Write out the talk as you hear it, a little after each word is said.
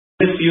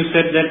You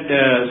said that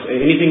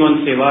anything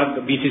on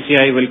Sehwag,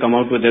 BCCI will come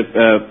out with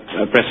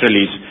a press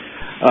release.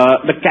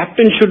 The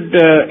captain should,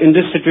 in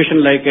this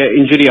situation like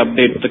injury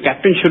update, the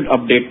captain should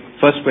update,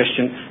 first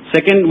question.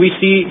 Second, we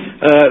see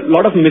a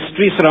lot of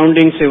mystery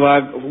surrounding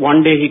Sehwag.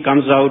 One day he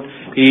comes out,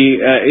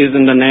 he is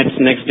in the nets,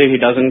 next day he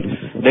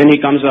doesn't, then he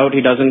comes out,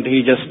 he doesn't,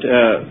 he just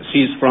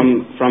sees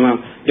from a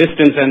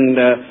distance, and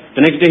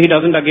the next day he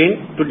doesn't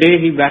again. Today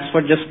he bats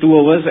for just 2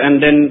 overs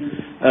and then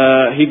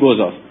he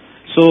goes off.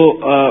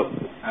 So,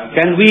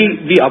 can we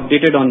be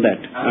updated on that?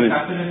 As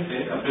captain has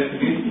said, a press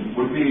release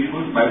would be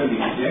issued by the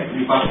BCCI.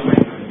 We pass to my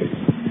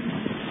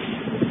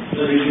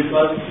So it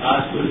was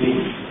asked to me.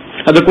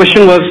 The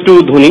question was to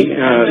Dhoni.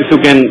 If you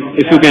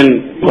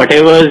can,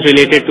 whatever is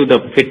related to the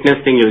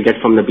fitness thing, you'll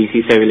get from the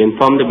BCCI. Will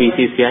inform the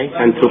BCCI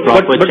and through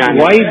proper channels.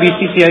 But why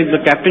BCCI?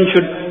 The captain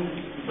should.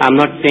 I'm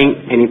not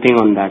saying anything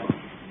on that.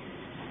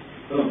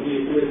 So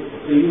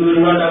you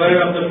are not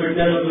aware of the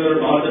fitness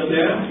of all the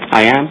players?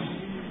 I am.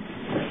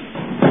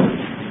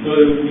 So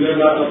you are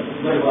not.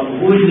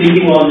 Who is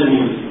leading all the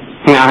news?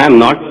 I am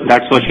not.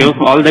 That's for sure.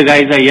 All the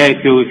guys are here.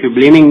 If you're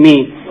blaming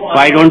me,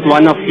 why don't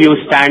one of you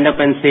stand up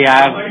and say I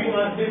have?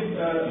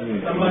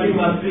 Somebody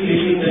must be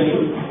leading the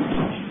news.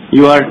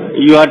 You are.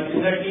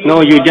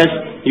 No, you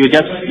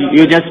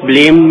just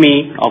blamed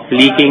me of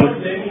leaking.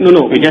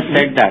 No. You just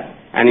said that,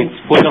 and it's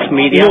full of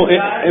media. No,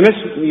 MS,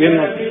 we are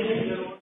not.